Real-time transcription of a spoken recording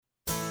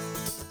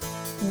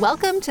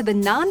Welcome to the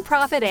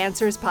Nonprofit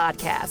Answers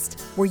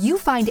Podcast, where you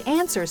find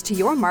answers to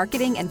your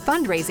marketing and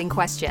fundraising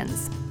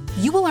questions.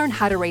 You will learn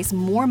how to raise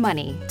more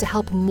money to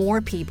help more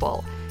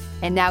people.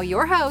 And now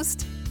your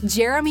host,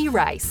 Jeremy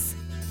Rice.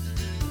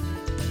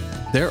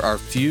 There are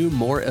few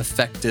more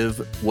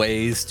effective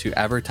ways to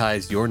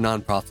advertise your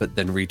nonprofit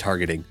than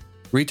retargeting.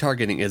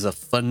 Retargeting is a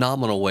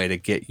phenomenal way to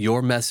get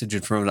your message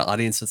in front of an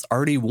audience that's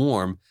already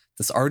warm,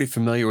 that's already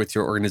familiar with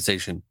your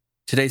organization.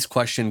 Today's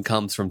question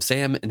comes from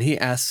Sam, and he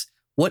asks,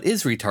 what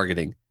is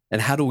retargeting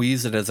and how do we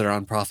use it as a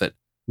nonprofit?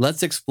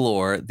 Let's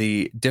explore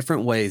the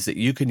different ways that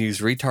you can use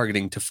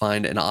retargeting to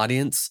find an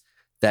audience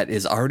that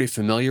is already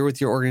familiar with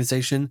your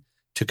organization,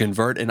 to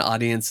convert an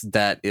audience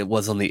that it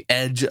was on the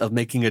edge of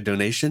making a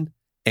donation,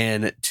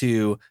 and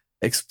to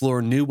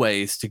explore new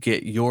ways to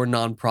get your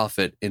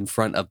nonprofit in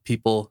front of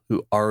people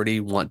who already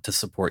want to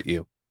support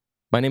you.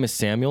 My name is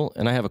Samuel,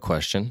 and I have a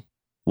question.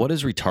 What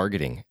is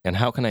retargeting, and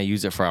how can I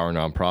use it for our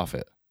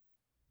nonprofit?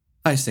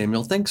 Hi,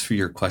 Samuel. Thanks for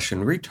your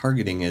question.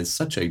 Retargeting is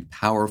such a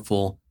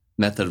powerful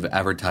method of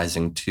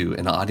advertising to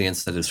an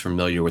audience that is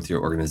familiar with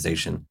your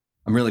organization.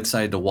 I'm really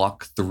excited to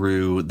walk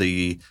through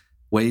the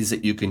ways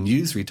that you can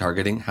use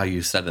retargeting, how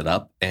you set it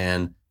up,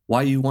 and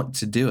why you want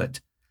to do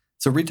it.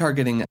 So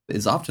retargeting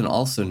is often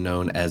also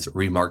known as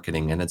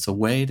remarketing, and it's a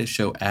way to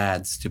show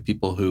ads to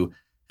people who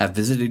have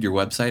visited your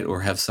website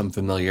or have some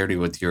familiarity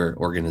with your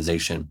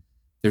organization.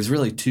 There's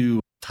really two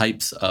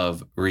types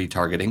of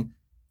retargeting.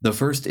 The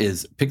first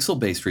is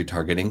pixel-based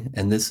retargeting,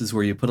 and this is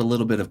where you put a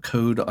little bit of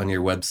code on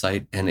your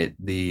website and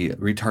the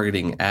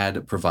retargeting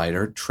ad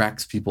provider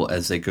tracks people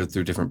as they go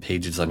through different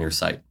pages on your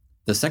site.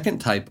 The second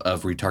type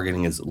of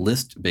retargeting is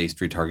list-based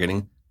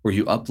retargeting, where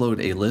you upload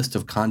a list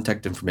of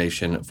contact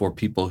information for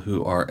people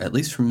who are at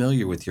least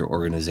familiar with your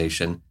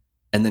organization,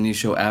 and then you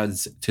show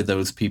ads to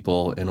those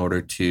people in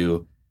order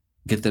to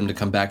get them to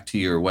come back to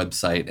your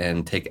website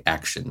and take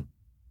action.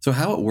 So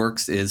how it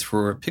works is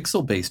for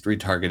pixel-based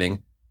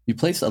retargeting, you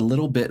place a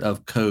little bit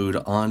of code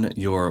on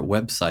your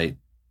website,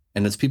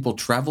 and as people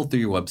travel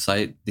through your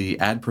website, the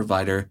ad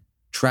provider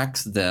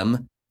tracks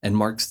them and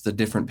marks the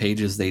different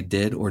pages they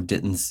did or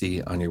didn't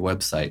see on your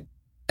website.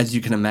 As you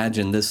can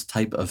imagine, this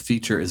type of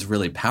feature is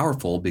really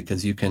powerful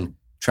because you can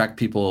track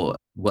people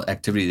what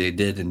activity they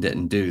did and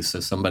didn't do.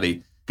 So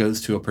somebody goes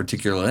to a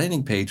particular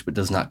landing page but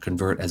does not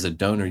convert as a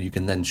donor, you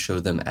can then show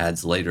them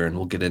ads later, and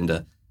we'll get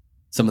into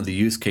some of the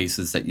use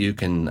cases that you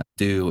can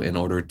do in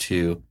order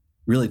to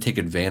really take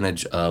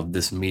advantage of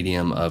this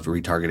medium of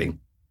retargeting.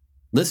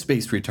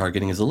 List-based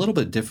retargeting is a little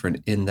bit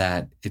different in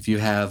that if you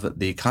have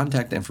the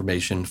contact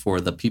information for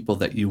the people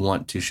that you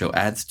want to show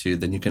ads to,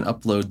 then you can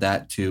upload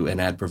that to an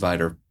ad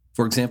provider.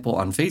 For example,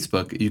 on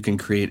Facebook, you can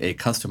create a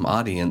custom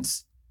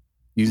audience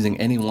using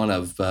any one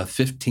of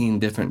 15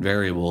 different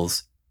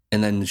variables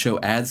and then show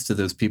ads to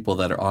those people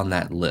that are on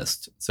that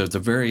list. So it's a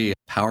very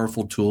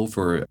powerful tool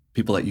for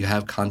people that you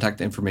have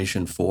contact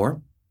information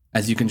for,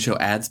 as you can show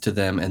ads to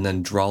them and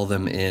then draw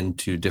them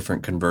into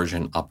different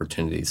conversion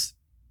opportunities.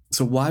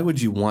 So why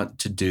would you want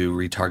to do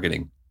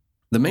retargeting?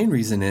 The main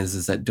reason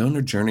is that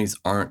donor journeys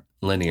aren't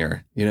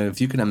linear.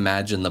 If you can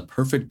imagine the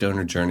perfect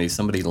donor journey,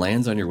 somebody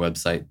lands on your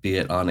website, be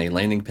it on a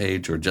landing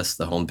page or just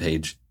the home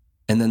page,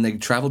 and then they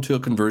travel to a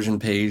conversion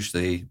page,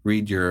 they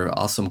read your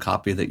awesome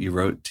copy that you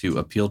wrote to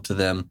appeal to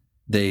them,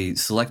 they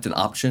select an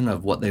option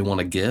of what they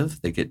want to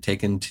give, they get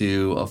taken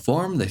to a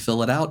form, they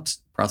fill it out,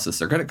 process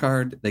their credit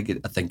card, they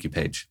get a thank you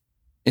page.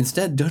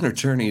 Instead, donor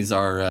journeys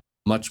are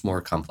much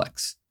more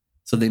complex.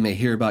 So they may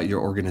hear about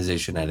your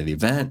organization at an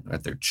event,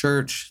 at their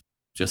church,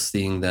 just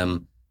seeing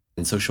them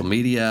in social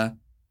media.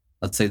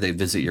 Let's say they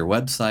visit your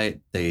website,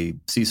 they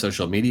see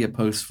social media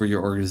posts for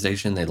your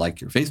organization, they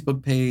like your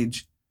Facebook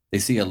page, they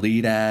see a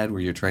lead ad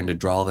where you're trying to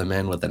draw them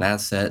in with an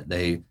asset,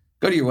 they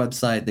go to your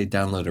website, they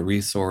download a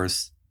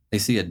resource, they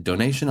see a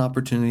donation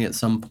opportunity at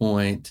some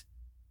point,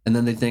 and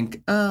then they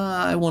think,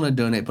 I want to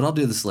donate, but I'll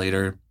do this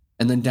later.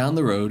 And then down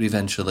the road,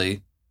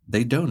 eventually,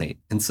 they donate.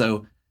 And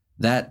so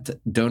that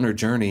donor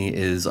journey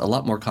is a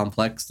lot more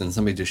complex than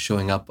somebody just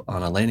showing up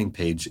on a landing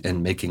page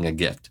and making a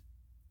gift.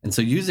 And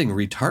so using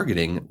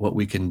retargeting, what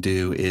we can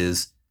do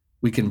is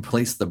we can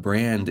place the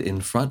brand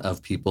in front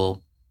of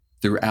people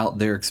throughout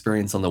their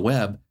experience on the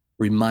web,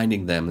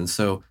 reminding them. And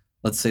so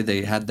let's say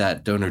they had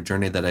that donor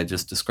journey that I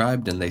just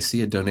described and they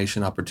see a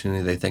donation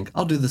opportunity. They think,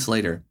 I'll do this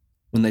later.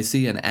 When they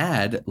see an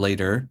ad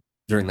later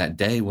during that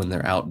day when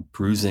they're out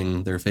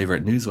perusing their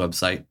favorite news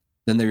website,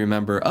 then they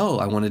remember,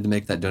 I wanted to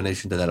make that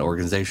donation to that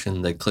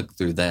organization. They click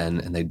through then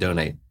and they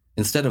donate.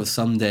 Instead of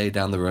someday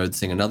down the road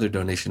seeing another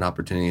donation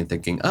opportunity and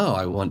thinking,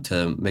 I want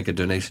to make a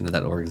donation to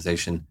that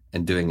organization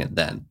and doing it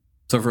then.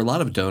 So for a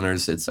lot of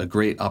donors, it's a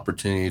great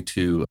opportunity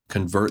to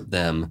convert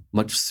them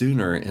much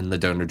sooner in the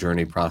donor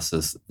journey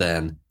process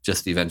than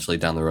just eventually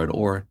down the road,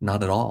 or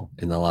not at all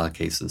in a lot of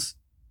cases.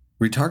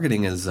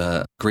 Retargeting is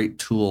a great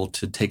tool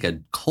to take a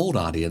cold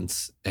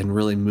audience and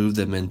really move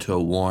them into a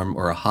warm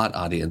or a hot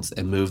audience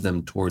and move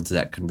them towards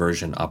that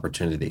conversion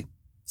opportunity.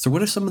 So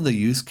what are some of the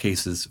use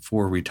cases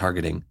for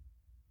retargeting?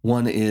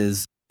 One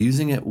is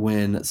Using it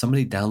when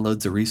somebody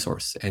downloads a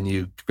resource and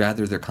you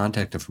gather their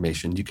contact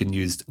information, you can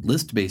use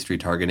list-based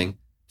retargeting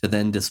to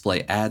then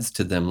display ads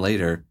to them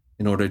later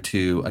in order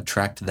to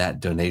attract that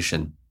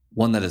donation.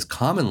 One that is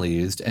commonly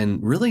used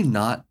and really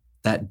not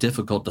that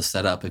difficult to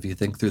set up if you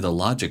think through the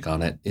logic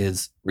on it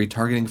is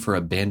retargeting for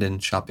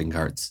abandoned shopping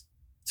carts.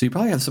 So you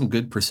probably have some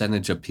good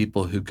percentage of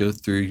people who go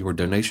through your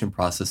donation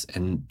process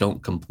and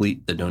don't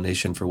complete the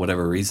donation for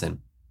whatever reason.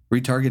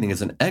 Retargeting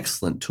is an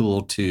excellent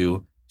tool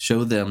to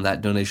show them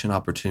that donation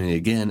opportunity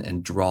again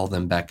and draw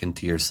them back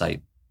into your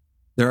site.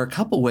 There are a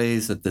couple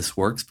ways that this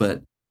works,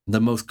 but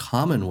the most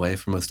common way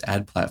for most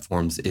ad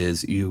platforms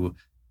is you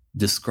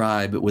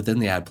describe within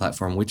the ad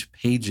platform which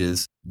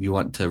pages you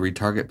want to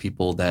retarget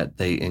people that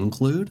they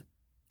include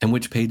and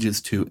which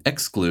pages to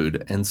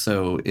exclude. And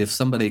so if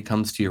somebody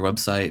comes to your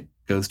website,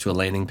 goes to a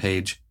landing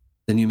page,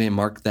 then you may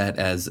mark that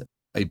as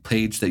a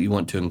page that you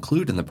want to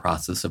include in the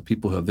process of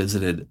people who have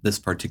visited this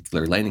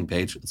particular landing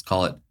page. Let's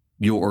call it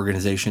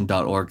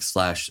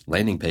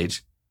yourorganization.org/landing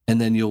page. And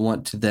then you'll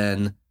want to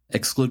then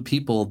exclude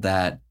people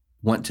that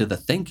went to the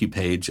thank you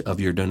page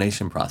of your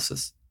donation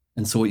process.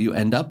 And so what you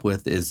end up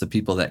with is the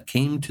people that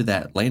came to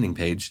that landing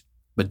page,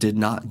 but did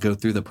not go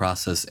through the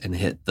process and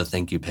hit the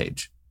thank you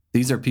page.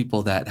 These are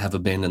people that have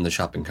abandoned the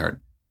shopping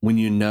cart. When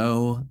you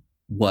know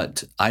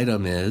what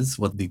item is,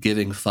 what the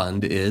giving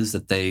fund is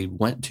that they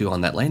went to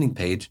on that landing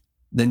page,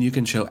 then you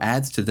can show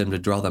ads to them to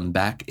draw them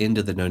back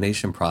into the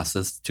donation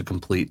process to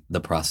complete the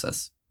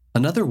process.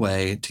 Another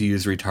way to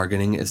use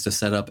retargeting is to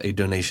set up a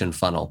donation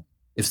funnel.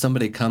 If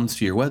somebody comes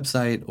to your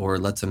website, or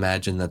let's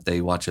imagine that they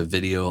watch a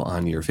video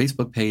on your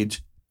Facebook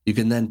page, you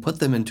can then put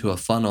them into a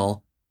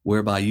funnel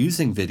whereby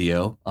using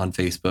video on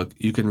Facebook,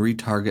 you can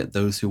retarget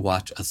those who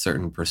watch a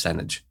certain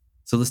percentage.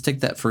 So let's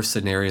take that first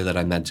scenario that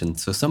I mentioned.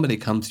 So somebody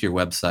comes to your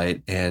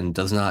website and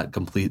does not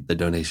complete the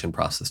donation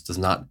process, does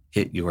not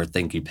hit your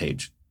thank you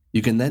page.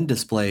 You can then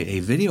display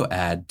a video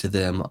ad to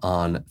them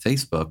on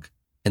Facebook,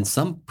 and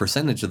some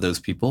percentage of those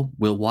people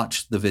will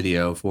watch the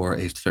video for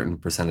a certain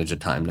percentage of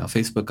time. Now,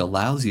 Facebook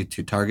allows you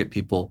to target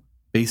people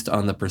based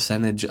on the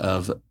percentage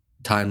of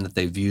time that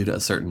they viewed a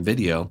certain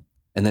video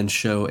and then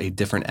show a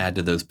different ad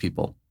to those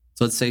people.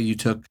 So let's say you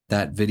took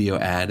that video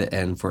ad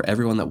and for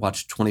everyone that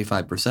watched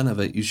 25% of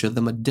it, you showed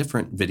them a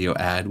different video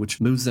ad, which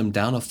moves them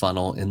down a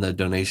funnel in the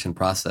donation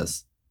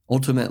process,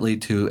 ultimately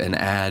to an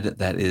ad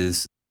that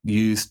is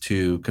used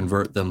to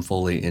convert them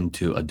fully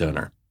into a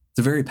donor. It's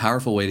a very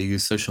powerful way to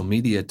use social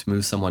media to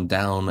move someone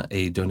down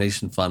a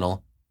donation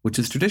funnel, which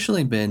has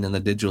traditionally been in the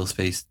digital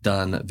space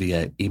done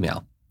via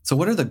email. So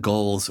what are the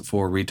goals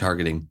for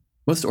retargeting?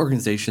 Most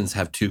organizations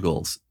have two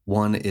goals.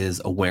 One is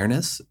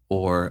awareness,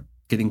 or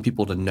getting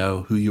people to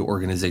know who your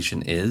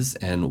organization is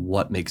and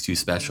what makes you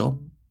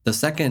special. The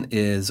second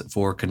is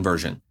for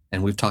conversion.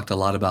 And we've talked a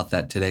lot about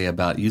that today,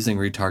 about using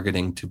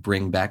retargeting to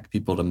bring back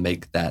people to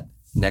make that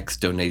next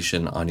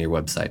donation on your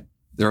website.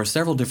 There are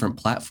several different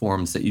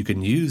platforms that you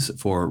can use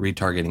for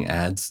retargeting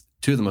ads.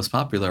 Two of the most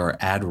popular are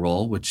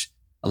AdRoll, which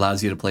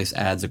allows you to place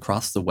ads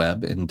across the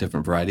web in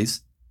different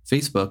varieties.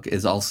 Facebook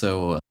is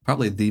also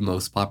probably the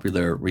most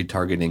popular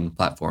retargeting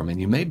platform, and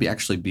you may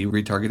actually be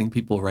retargeting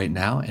people right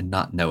now and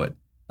not know it,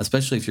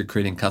 especially if you're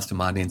creating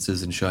custom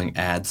audiences and showing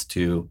ads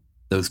to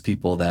those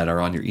people that are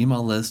on your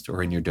email list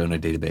or in your donor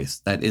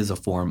database. That is a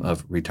form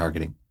of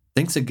retargeting.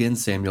 Thanks again,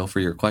 Samuel,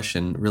 for your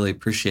question. Really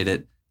appreciate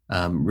it.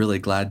 Really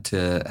glad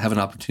to have an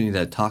opportunity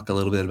to talk a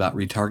little bit about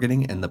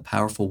retargeting and the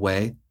powerful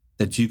way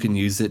that you can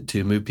use it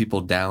to move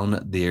people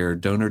down their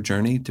donor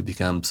journey to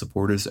become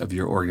supporters of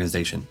your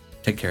organization.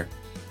 Take care.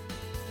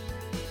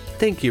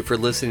 Thank you for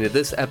listening to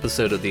this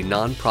episode of the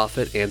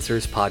Nonprofit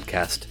Answers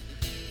podcast.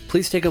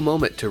 Please take a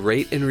moment to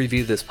rate and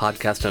review this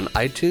podcast on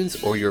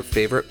iTunes or your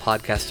favorite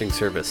podcasting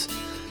service.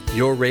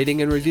 Your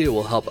rating and review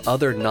will help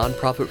other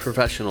nonprofit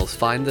professionals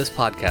find this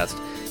podcast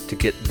to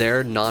get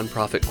their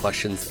nonprofit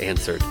questions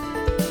answered.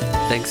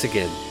 Thanks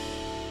again.